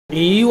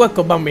Y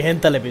welcome mi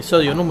gente al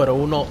episodio número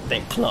 1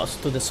 de Close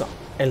to the Sun.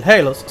 El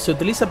Helios se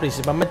utiliza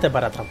principalmente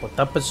para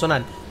transportar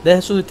personal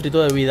desde su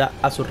distrito de vida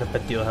a sus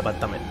respectivos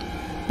departamentos,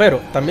 pero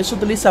también se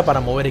utiliza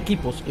para mover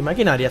equipos y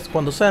maquinarias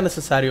cuando sea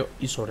necesario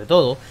y sobre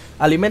todo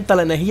alimenta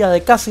la energía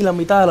de casi la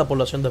mitad de la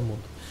población del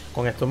mundo.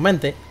 Con esto en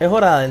mente, es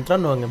hora de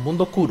adentrarnos en el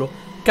mundo oscuro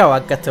que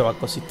abarca este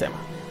vasto sistema.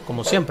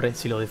 Como siempre,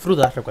 si lo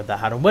disfrutas, recuerda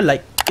dejar un buen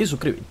like y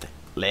suscribirte.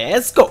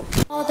 ¡Let's go!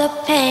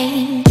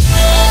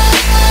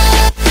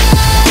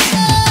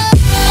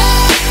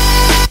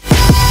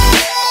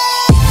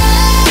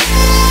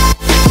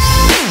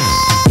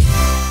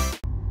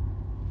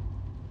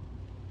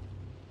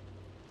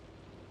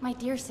 My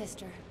dear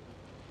sister,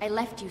 I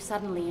left you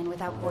suddenly and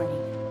without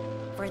warning.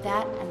 For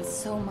that, and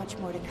so much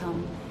more to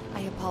come,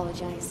 I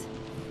apologize.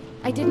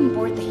 I didn't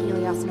board the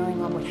Helios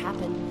knowing what would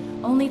happen,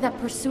 only that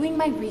pursuing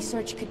my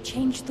research could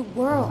change the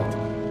world.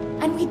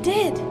 And we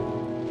did!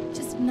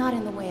 Just not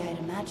in the way I'd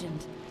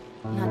imagined.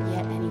 Not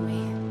yet,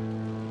 anyway.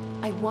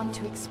 I want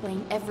to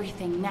explain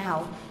everything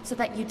now, so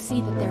that you'd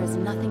see that there is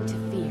nothing to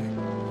fear.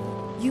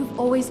 You've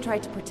always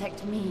tried to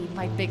protect me,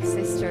 my big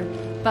sister,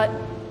 but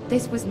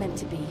this was meant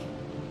to be.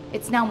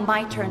 It's now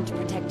my turn to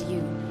protect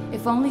you,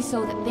 if only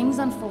so that things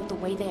unfold the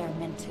way they are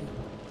meant to.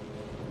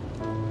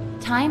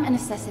 Time and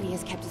necessity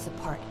has kept us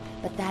apart,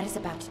 but that is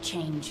about to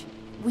change.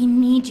 We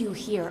need you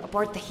here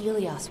aboard the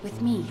Helios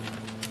with me.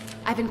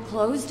 I've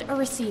enclosed a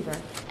receiver,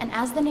 and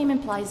as the name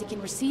implies, it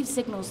can receive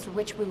signals through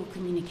which we will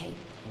communicate.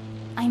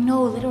 I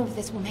know little of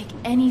this will make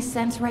any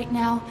sense right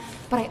now,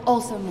 but I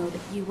also know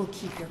that you will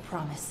keep your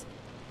promise.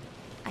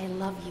 I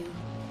love you.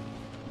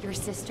 Your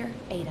sister,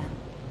 Ada.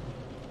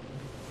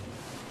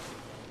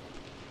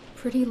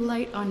 Pretty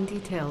light on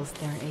details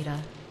there,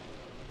 Ada.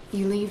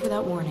 You leave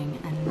without warning,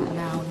 and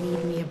now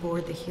need me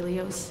aboard the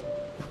Helios?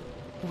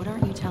 What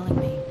aren't you telling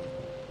me?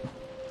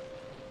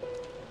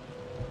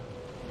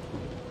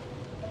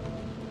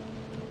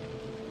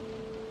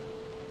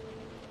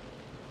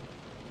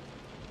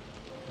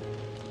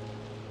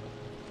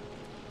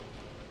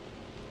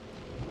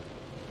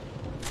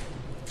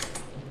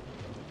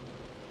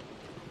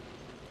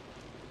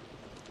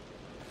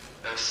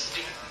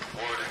 Esteemed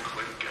board and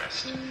quick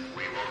guest,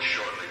 we will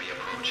shortly be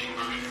approaching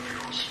the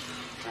Helios.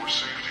 For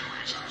safety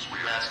reasons, we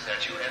ask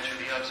that you enter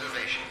the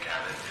observation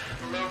cabin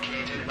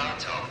located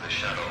atop the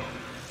shuttle.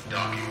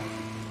 Docking.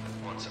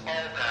 Once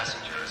all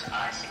passengers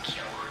are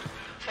secured.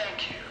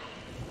 Thank you.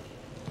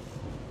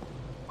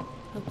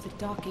 Hope the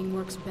docking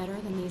works better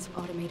than these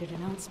automated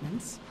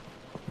announcements.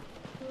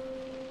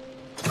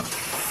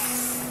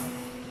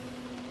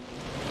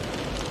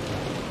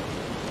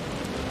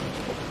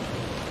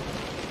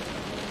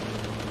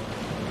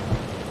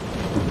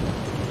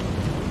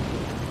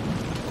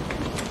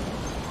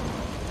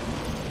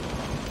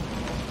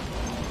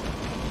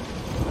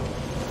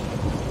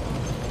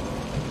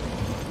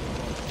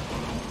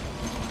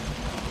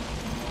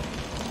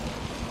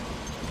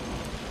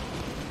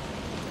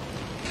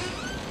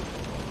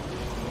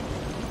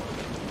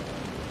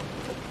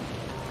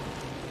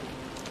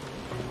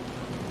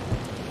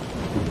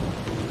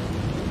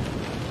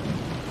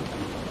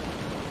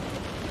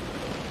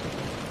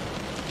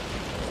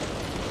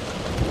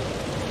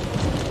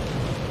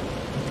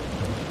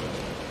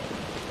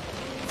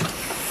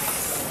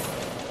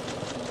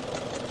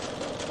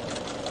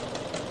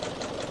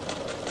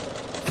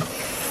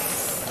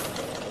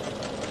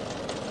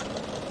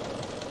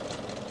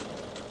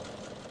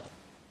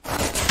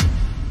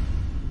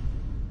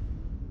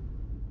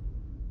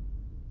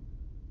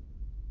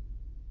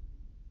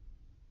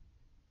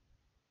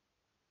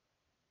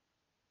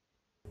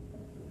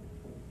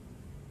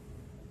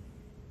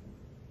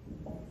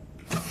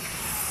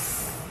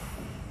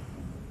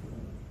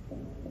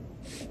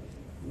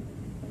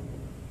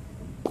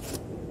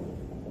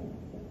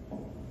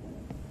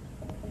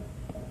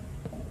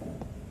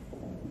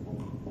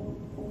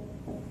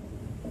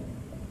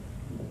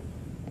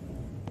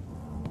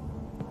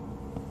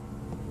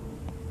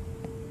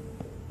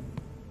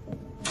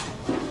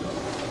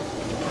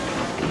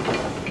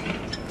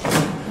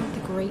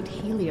 Great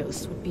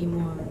Helios would be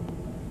more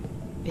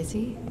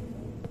busy.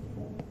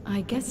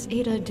 I guess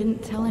Ada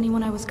didn't tell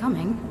anyone I was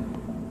coming.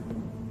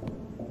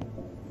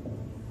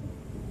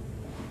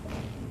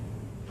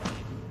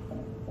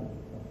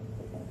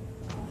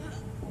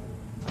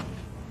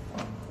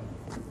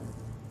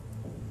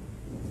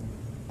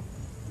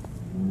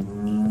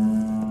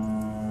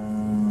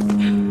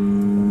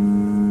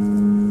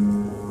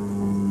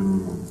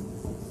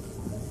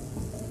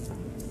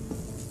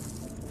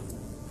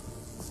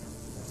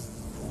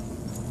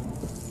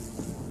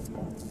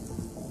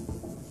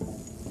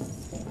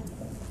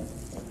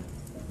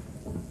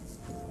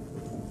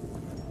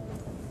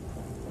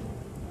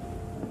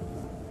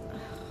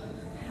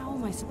 How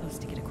am I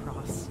supposed to get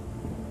across?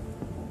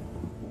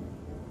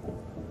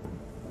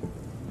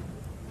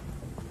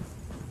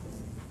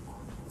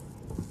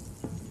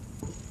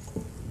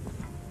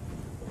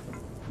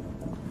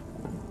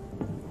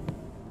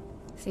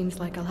 Seems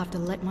like I'll have to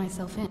let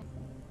myself in.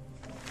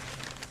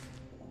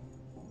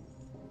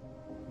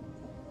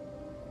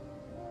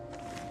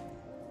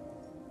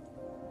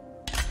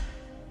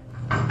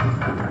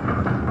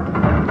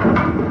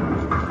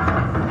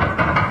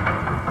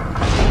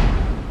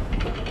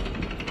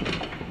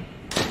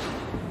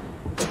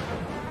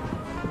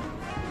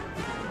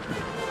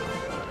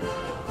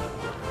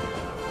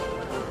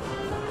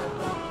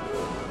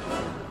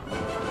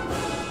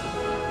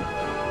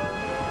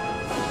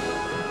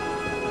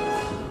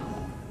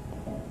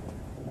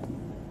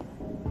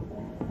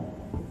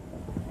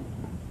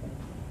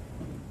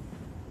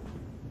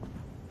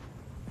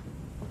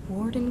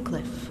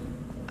 Cliff,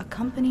 a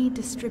company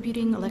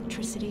distributing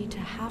electricity to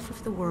half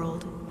of the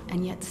world,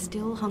 and yet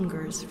still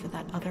hungers for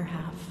that other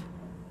half.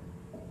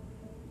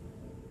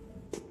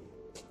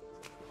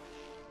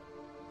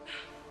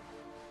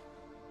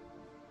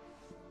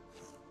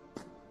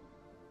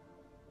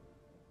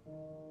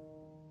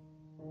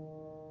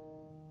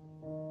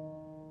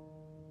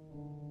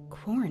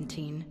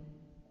 Quarantine?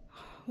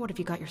 What have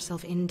you got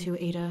yourself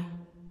into, Ada?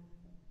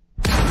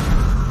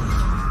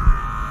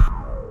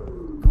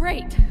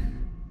 Great!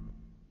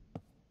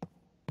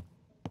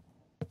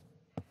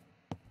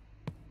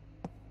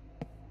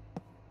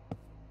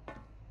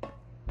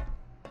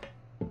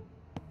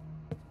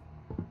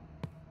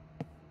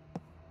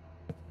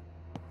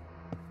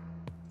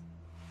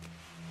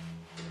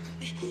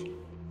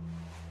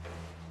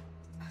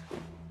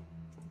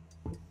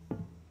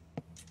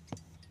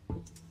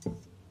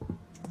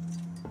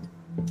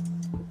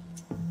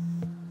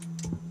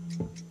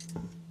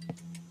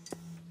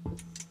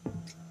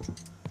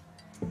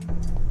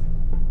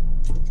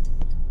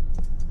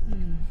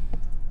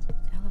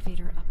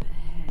 Elevator up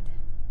ahead.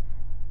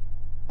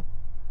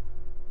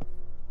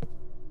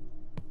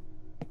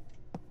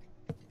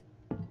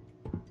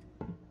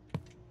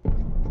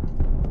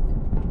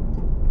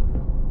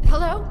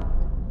 Hello?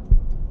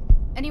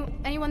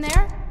 Anyone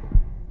there?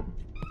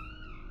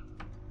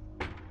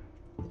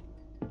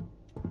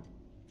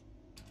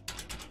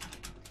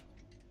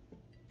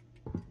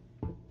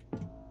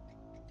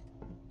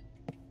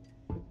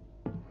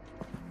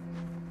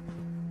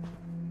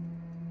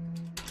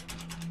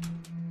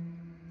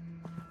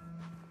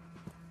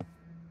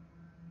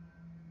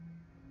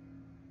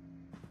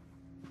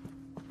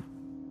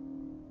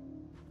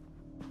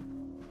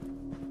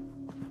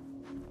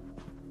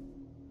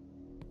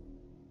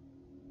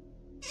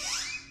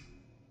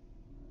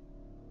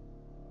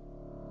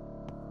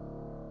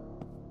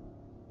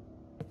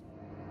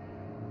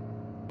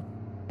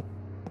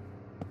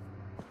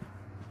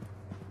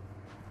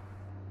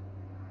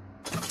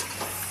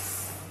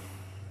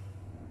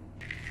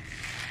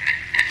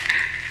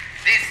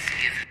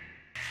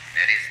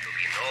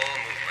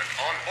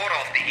 or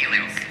of the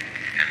Helios.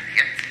 And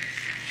yet,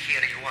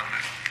 here you are.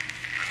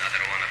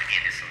 Another one of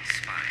Edison's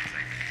spies,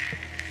 I think.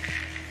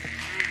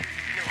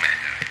 No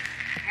matter.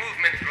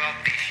 Movement throughout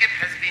the ship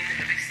has been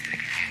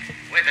restricted.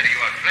 Whether you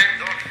are friend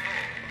or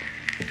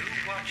foe, do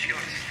watch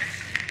your step.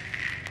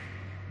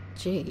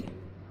 Gee,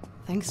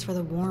 thanks for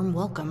the warm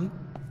welcome.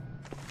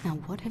 Now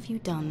what have you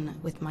done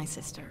with my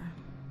sister?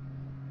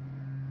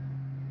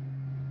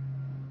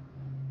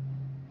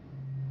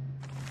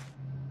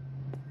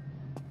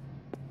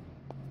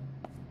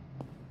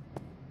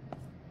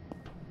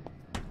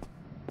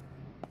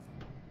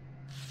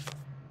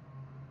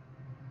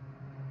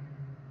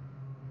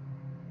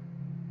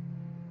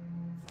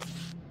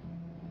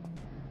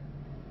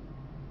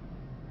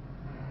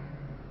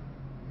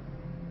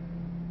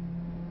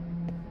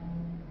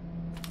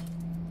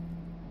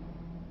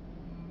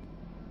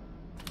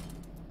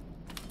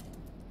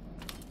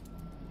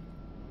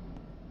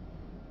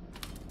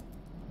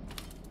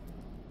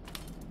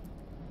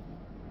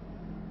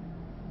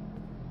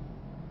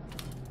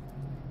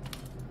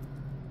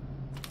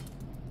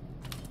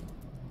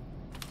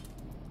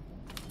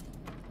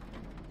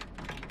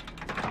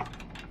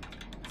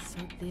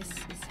 So this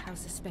is how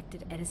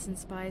suspected Edison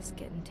spies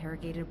get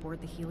interrogated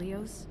aboard the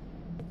Helios?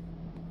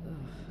 Ugh.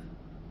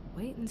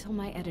 Wait until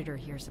my editor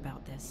hears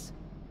about this.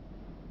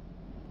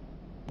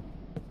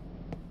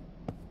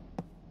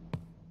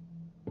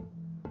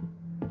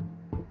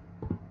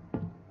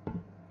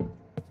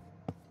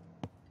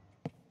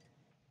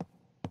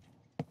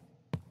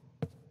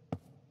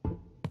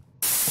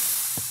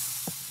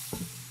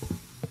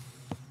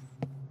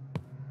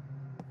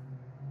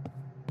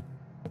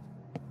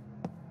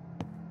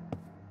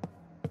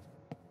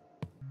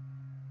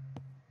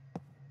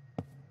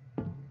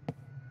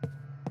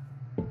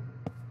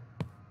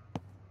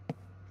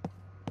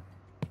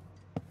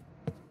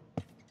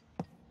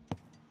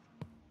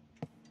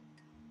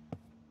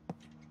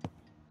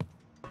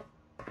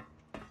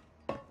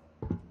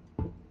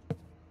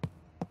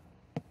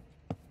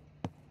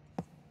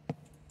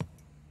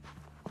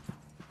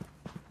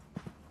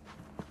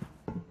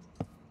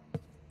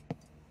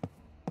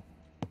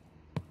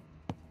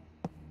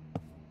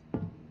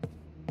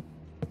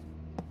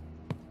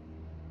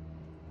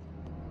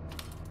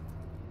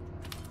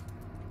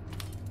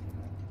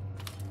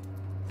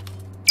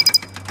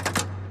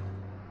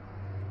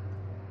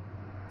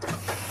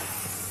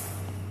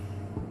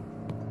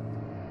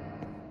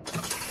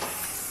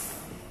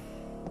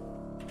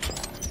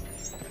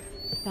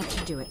 That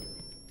should do it.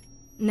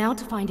 Now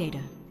to find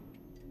Ada.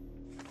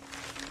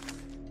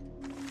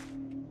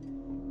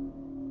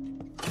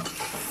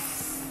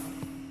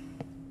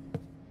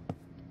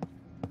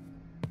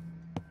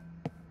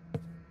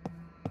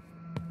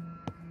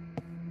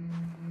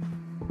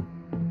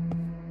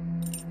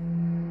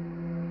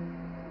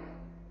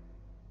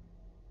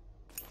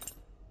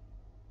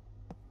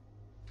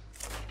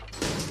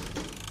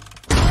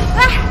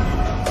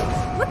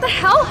 Ah! What the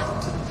hell?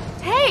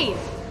 Hey!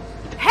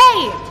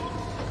 Hey!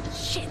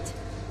 Shit.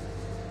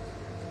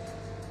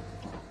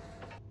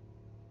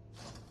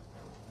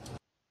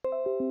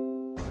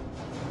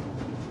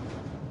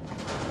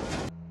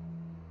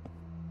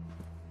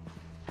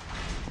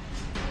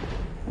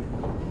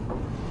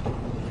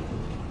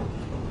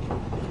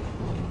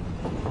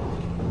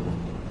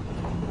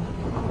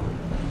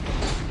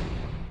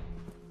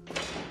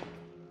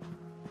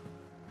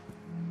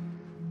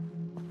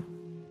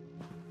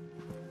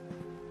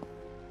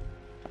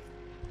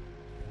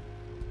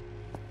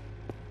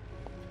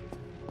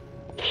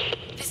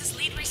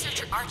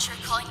 Archer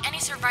calling any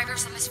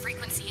survivors on this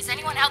frequency. Is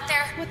anyone out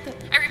there? What the?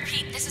 I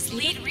repeat, this is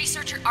lead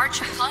researcher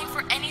Archer calling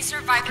for any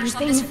survivors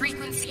on this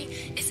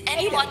frequency. Is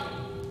anyone...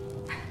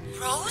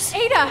 Rose?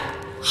 Ada!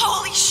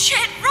 Holy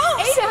shit,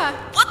 Rose! Ada!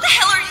 What the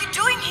hell are you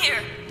doing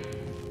here?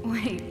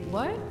 Wait,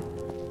 what?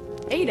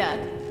 Ada,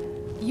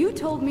 you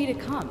told me to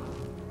come.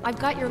 I've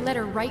got your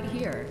letter right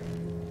here.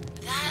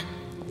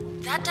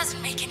 That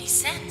doesn't make any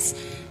sense.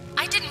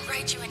 I didn't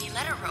write you any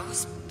letter,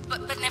 Rose.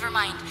 But never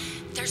mind.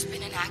 There's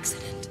been an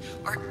accident.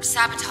 Or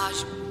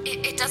sabotage.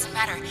 It doesn't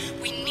matter.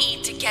 We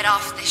need to get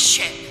off this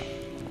ship.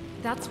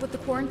 That's what the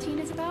quarantine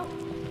is about?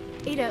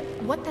 Ada,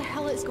 what the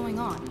hell is going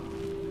on?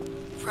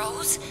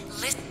 Rose,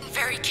 listen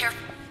very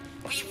carefully.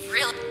 We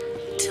really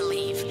need to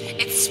leave.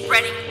 It's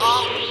spreading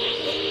all...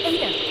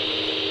 Ada!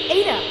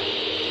 Ada!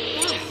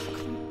 Oh,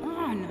 come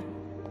on.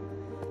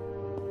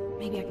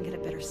 Maybe I can get a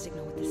better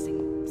signal with this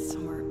thing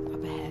somewhere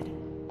up ahead.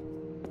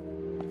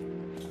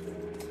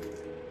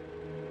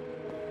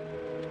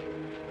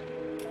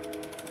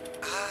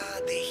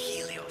 The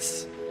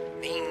Helios.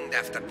 Named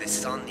after the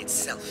sun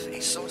itself,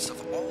 a source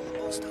of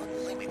almost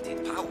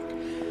unlimited power.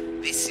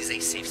 This is a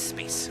safe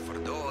space for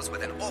those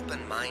with an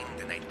open mind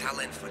and a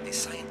talent for the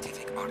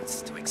scientific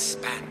arts to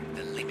expand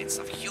the limits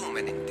of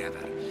human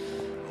endeavor.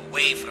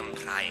 Away from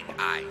prying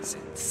eyes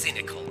and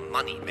cynical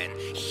money men,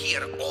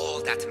 here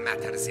all that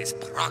matters is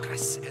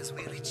progress as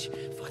we reach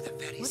for the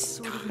very What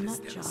sort stars of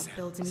nut job themselves.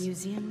 builds a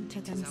museum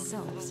to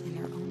themselves in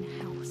their own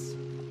house?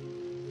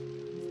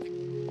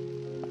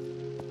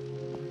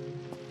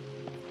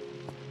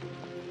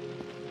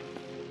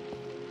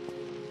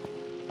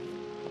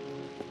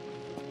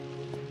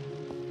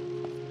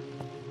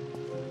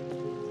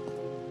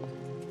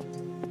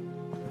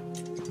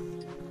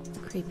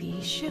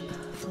 Creepy ship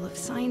full of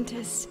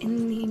scientists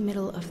in the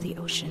middle of the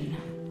ocean.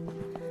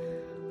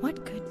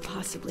 What could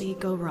possibly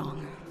go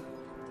wrong?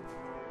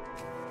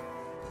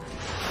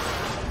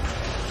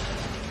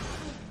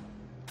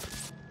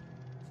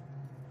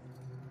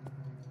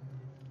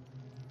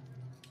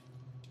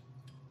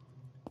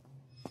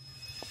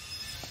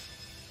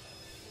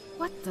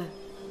 What the?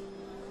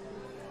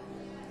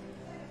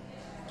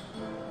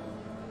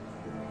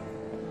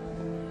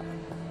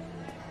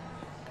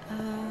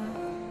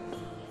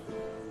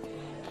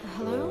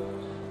 Hello?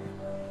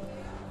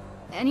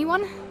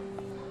 Anyone?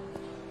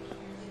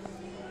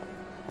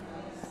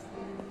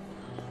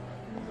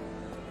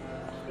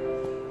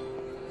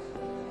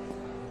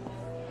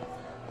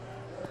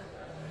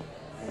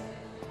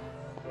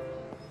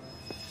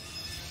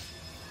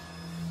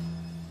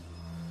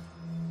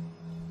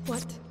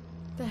 What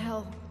the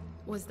hell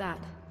was that?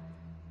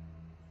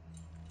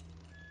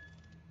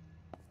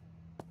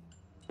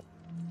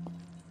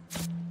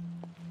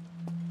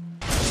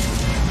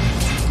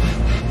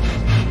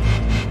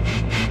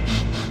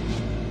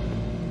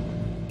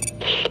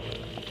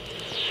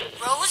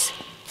 Rose?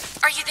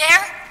 Are you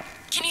there?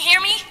 Can you hear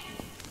me?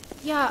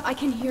 Yeah, I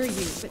can hear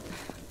you, but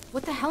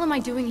what the hell am I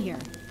doing here?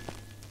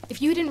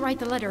 If you didn't write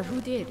the letter,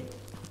 who did?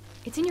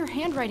 It's in your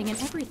handwriting and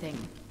everything.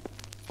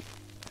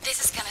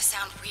 This is gonna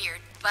sound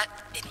weird, but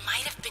it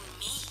might have been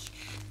me.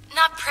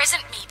 Not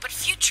present me, but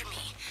future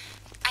me.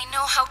 I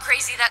know how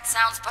crazy that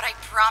sounds, but I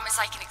promise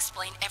I can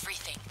explain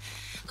everything.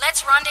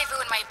 Let's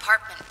rendezvous in my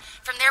apartment.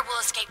 From there we'll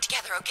escape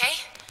together, okay?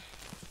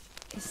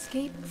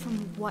 Escape from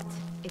what,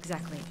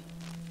 exactly?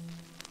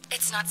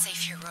 It's not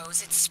safe here,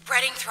 Rose. It's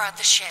spreading throughout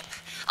the ship.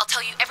 I'll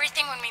tell you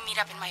everything when we meet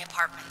up in my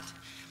apartment.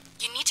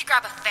 You need to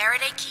grab a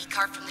Faraday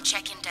keycard from the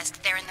check-in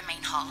desk there in the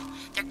main hall.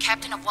 They're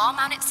kept in a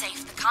wall-mounted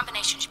safe. The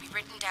combination should be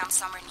written down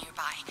somewhere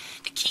nearby.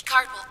 The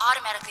keycard will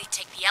automatically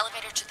take the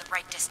elevator to the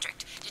right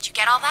district. Did you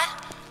get all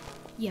that?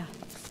 Yeah.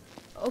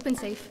 Open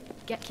safe,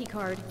 get key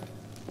card,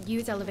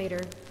 use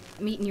elevator,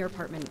 meet in your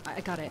apartment.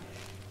 I got it.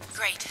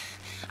 Great.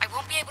 I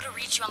won't be able to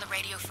reach you on the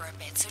radio for a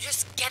bit, so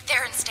just get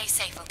there and stay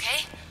safe,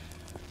 okay?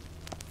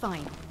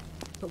 Fine.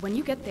 But when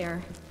you get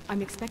there,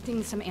 I'm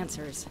expecting some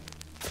answers.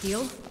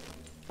 Deal?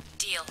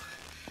 Deal.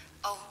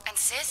 Oh, and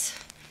sis,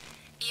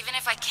 even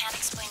if I can't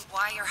explain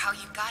why or how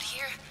you got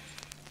here,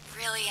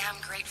 really am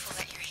grateful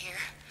that you're here.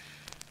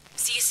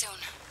 See you soon.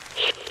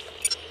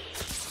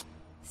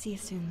 See you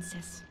soon,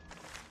 sis.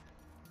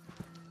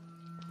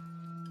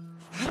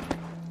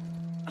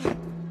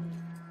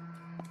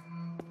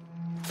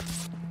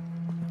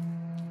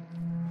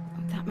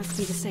 That must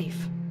be the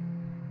safe.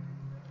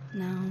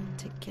 Now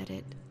to get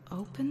it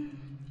open?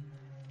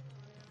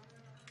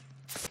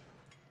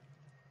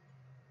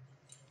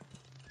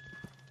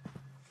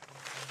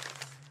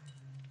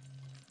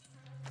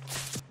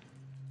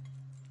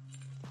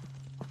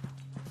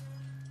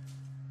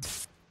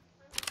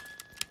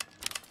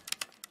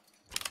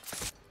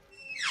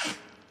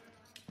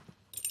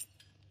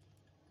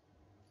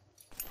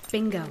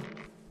 Bingo.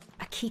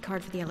 A key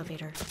card for the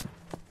elevator.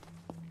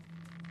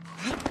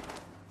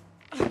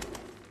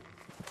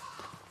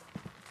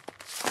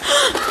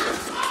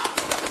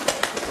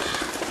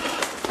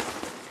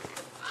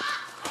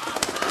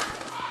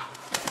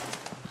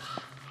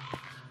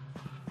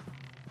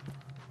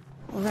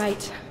 All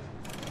right.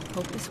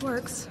 Hope this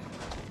works.